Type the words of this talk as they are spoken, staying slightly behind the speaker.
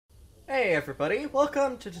Hey everybody,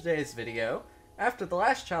 welcome to today's video. After the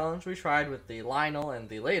last challenge we tried with the Lionel and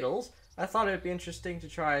the Ladles, I thought it would be interesting to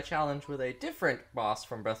try a challenge with a different boss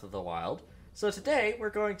from Breath of the Wild. So today we're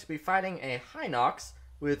going to be fighting a Hinox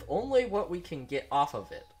with only what we can get off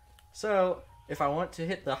of it. So if I want to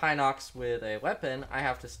hit the Hinox with a weapon, I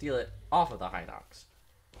have to steal it off of the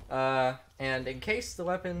Hinox. And in case the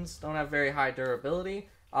weapons don't have very high durability,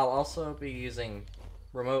 I'll also be using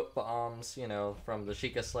remote bombs, you know, from the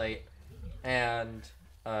Sheikah Slate, and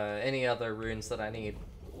any other runes that I need.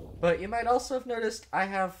 But you might also have noticed I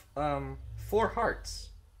have 4 hearts.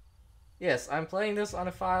 Yes, I'm playing this on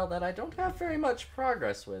a file that I don't have very much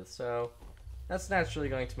progress with, so that's naturally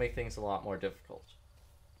going to make things a lot more difficult.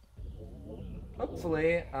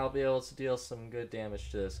 Hopefully, I'll be able to deal some good damage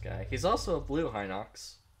to this guy. He's also a blue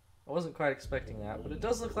Hinox. I wasn't quite expecting that, but it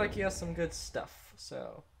does look like he has some good stuff,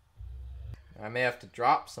 so I may have to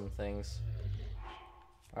drop some things.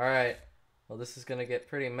 Alright, well this is gonna get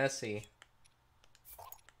pretty messy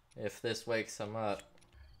if this wakes him up.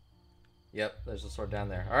 Yep, there's a sword down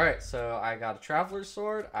there. Alright, so I got a traveler's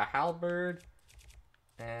sword, a halberd,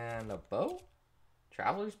 and a bow?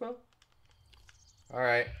 Traveler's bow?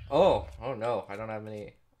 Alright. Oh no, I don't have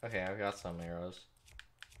any. Okay, I've got some arrows.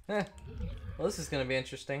 Well, this is gonna be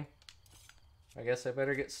interesting. I guess I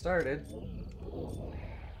better get started.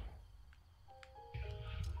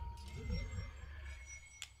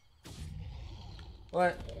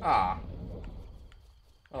 What? Ah.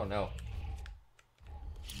 Oh no.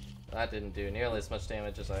 That didn't do nearly as much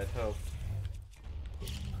damage as I had hoped.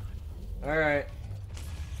 Alright.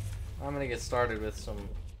 I'm gonna get started with some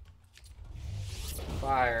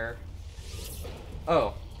fire.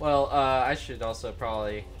 Oh, well, I should also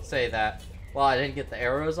probably say that while I didn't get the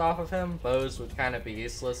arrows off of him, bows would kind of be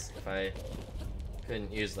useless if I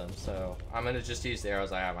couldn't use them. So I'm gonna just use the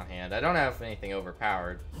arrows I have on hand. I don't have anything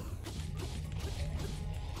overpowered.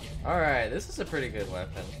 Alright, this is a pretty good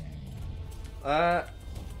weapon.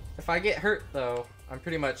 If I get hurt though, I'm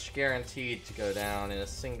pretty much guaranteed to go down in a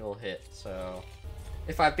single hit, so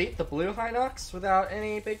if I beat the blue Hinox without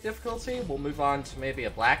any big difficulty, we'll move on to maybe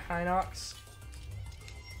a black Hinox,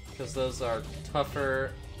 because those are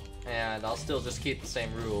tougher, and I'll still just keep the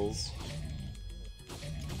same rules.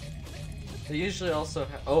 They usually also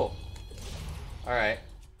have... Oh! Alright.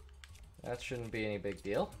 That shouldn't be any big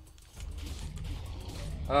deal.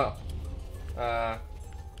 Oh. I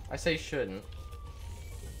say shouldn't.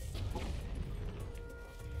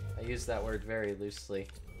 I use that word very loosely.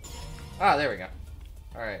 Ah, there we go.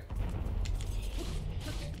 Alright.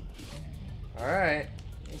 Alright.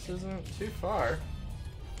 This isn't too far.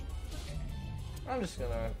 I'm just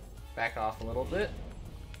gonna back off a little bit.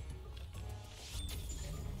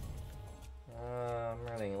 I'm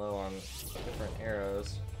running low on different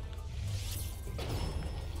arrows.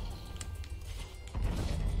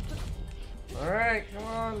 Alright, come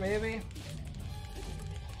on, maybe.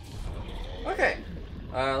 Okay.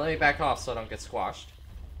 Let me back off so I don't get squashed.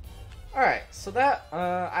 Alright, so that,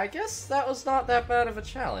 I guess that was not that bad of a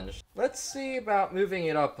challenge. Let's see about moving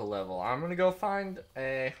it up a level. I'm gonna go find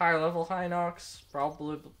a higher level Hinox.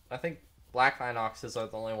 Probably, I think black Hinoxes are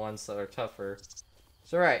the only ones that are tougher.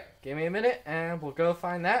 So right, give me a minute and we'll go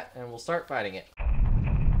find that and we'll start fighting it.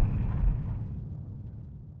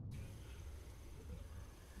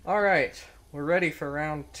 Alright, we're ready for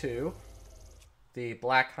round 2. The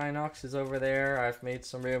black Hinox is over there. I've made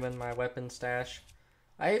some room in my weapon stash.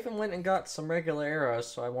 I even went and got some regular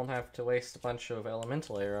arrows so I won't have to waste a bunch of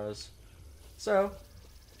elemental arrows. So,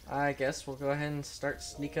 I guess we'll go ahead and start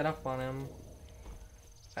sneaking up on him.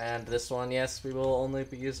 And this one, yes, we will only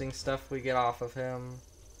be using stuff we get off of him,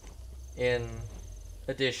 in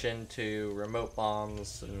addition to remote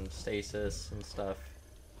bombs and stasis and stuff,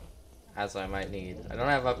 as I might need. I don't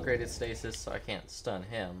have upgraded stasis, so I can't stun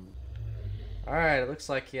him. Alright, it looks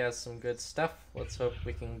like he has some good stuff. Let's hope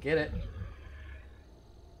we can get it.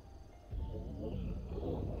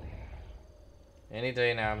 Any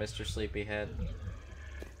day now, Mr. Sleepyhead.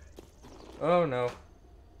 Oh no.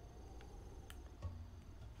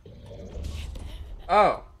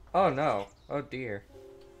 Oh! Oh no. Oh dear.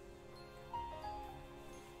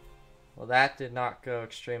 Well, that did not go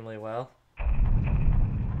extremely well.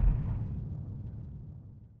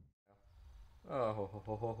 Oh, ho, ho,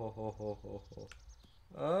 ho, ho, ho, ho, ho,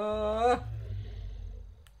 ho.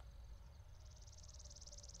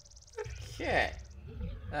 Okay.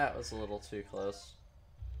 That was a little too close.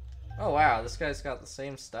 Oh wow, this guy's got the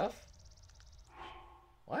same stuff?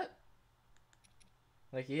 What?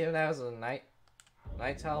 Like he even has a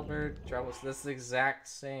Knight's Halberd, Troubles, this exact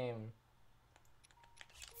same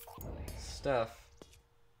stuff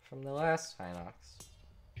from the last Hinox.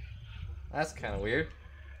 That's kind of weird.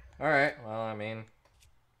 Alright, well, I mean,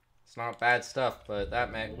 it's not bad stuff, but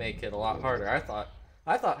that might make it a lot harder. I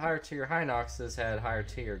thought higher tier Hinoxes had higher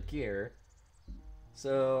tier gear.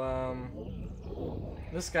 So,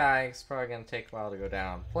 this guy is probably gonna take a while to go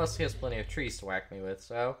down. Plus, he has plenty of trees to whack me with,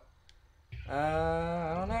 so,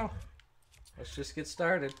 I don't know. Let's just get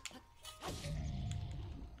started.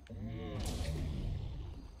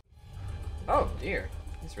 Oh, dear.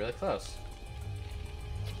 He's really close.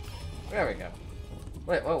 There we go.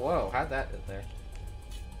 Wait, whoa, whoa. How'd that get there?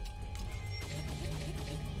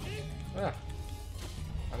 Ugh.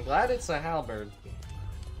 I'm glad it's a halberd.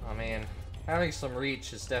 I mean, having some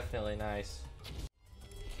reach is definitely nice.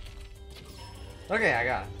 Okay, I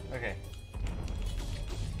got it. Okay.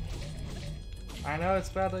 I know it's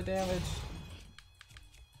badly damaged.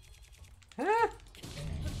 Ah!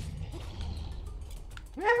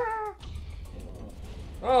 Ah!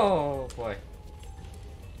 Oh boy.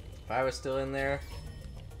 If I was still in there,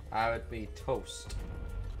 I would be toast.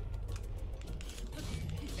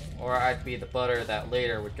 Or I'd be the butter that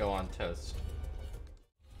later would go on toast.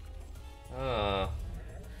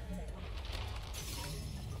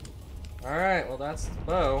 Alright, well that's the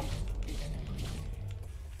bow.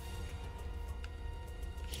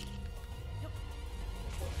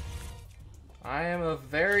 I am a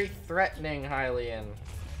very threatening Hylian.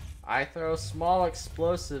 I throw small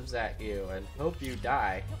explosives at you and hope you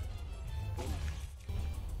die.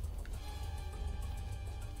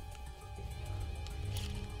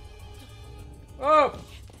 Oh!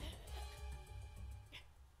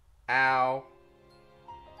 Ow.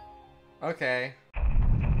 Okay.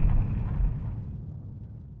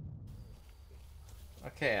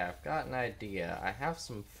 Okay, I've got an idea. I have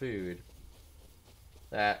some food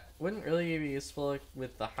that wouldn't really be useful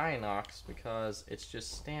with the Hinox because it's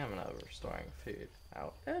just stamina restoring food.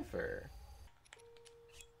 However...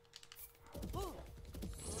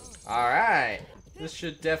 Alright! This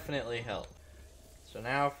should definitely help. So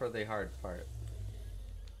now for the hard part.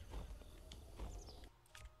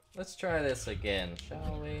 Let's try this again,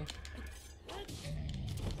 shall we?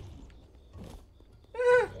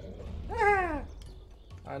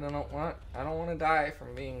 I don't want to die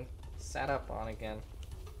from being sat up on again.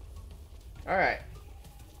 Alright.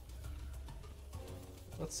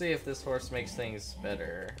 Let's see if this horse makes things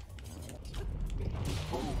better.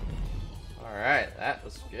 Alright, that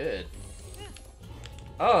was good.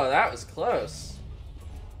 Oh, that was close.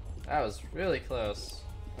 That was really close.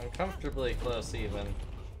 Uncomfortably close, even.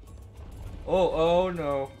 Oh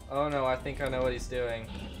no. Oh no, I think I know what he's doing.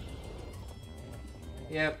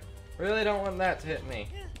 Yep. Really don't want that to hit me.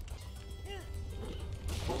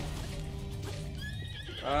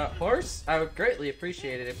 Horse, I would greatly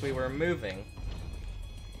appreciate it if we were moving.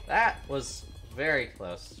 That was very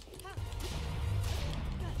close.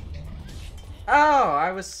 Oh,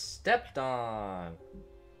 I was stepped on.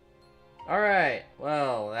 Alright,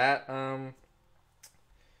 well, that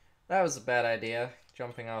was a bad idea,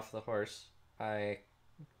 jumping off the horse. I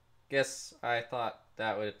guess I thought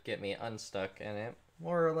that would get me unstuck, and it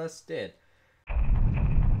more or less did.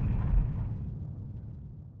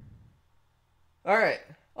 Alright.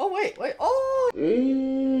 Oh, wait. Oh!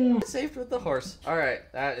 I saved with the horse.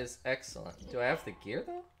 Alright, that is excellent. Do I have the gear,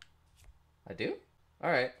 though? I do?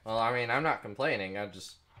 Alright. Well, I mean, I'm not complaining.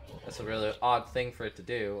 That's a really odd thing for it to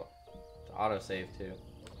do. To autosave, too.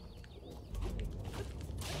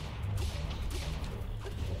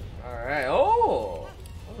 Alright. Oh!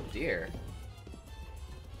 Oh, dear.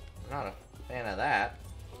 I'm not a fan of that.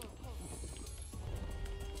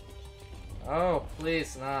 Oh,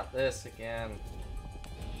 please, not this again.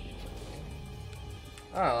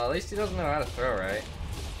 Oh, well, at least he doesn't know how to throw, right?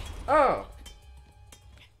 Oh!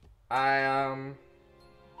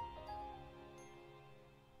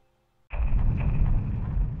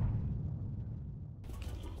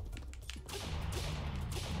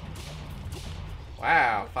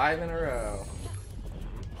 Wow, 5 in a row.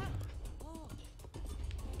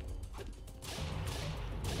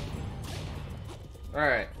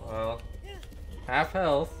 Alright, well, half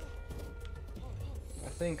health. I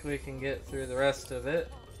think we can get through the rest of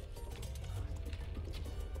it.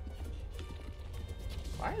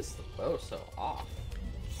 Why is the bow so off?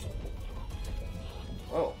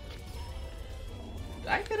 Whoa. Did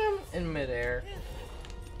I get him in midair?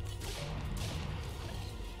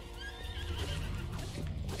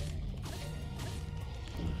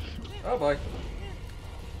 Oh boy.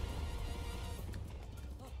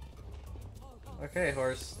 Okay,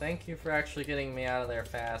 horse. Thank you for actually getting me out of there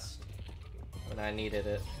fast when I needed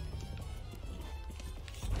it.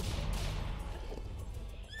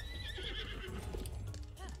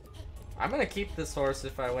 I'm gonna keep this horse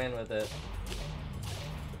if I win with it.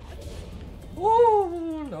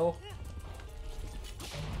 Woo! No.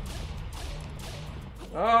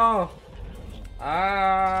 Oh!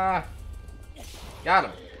 Ah! Got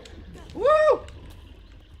him. Woo!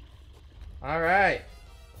 Alright.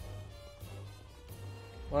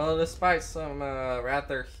 Well, despite some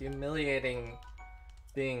rather humiliating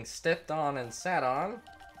being stepped on and sat on,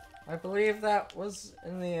 I believe that was,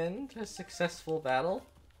 in the end, a successful battle.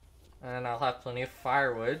 And I'll have plenty of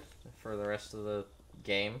firewood for the rest of the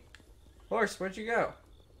game. Horse, where'd you go?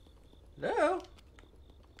 Hello?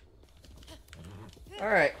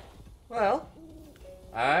 Alright. Well,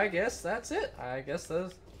 I guess that's it. I guess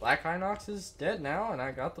the Black Hinox is dead now, and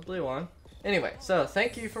I got the blue one. Anyway, so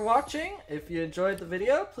thank you for watching. If you enjoyed the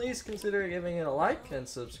video, please consider giving it a like and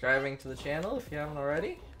subscribing to the channel if you haven't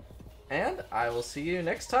already. And I will see you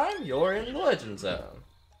next time you're in the Legend Zone.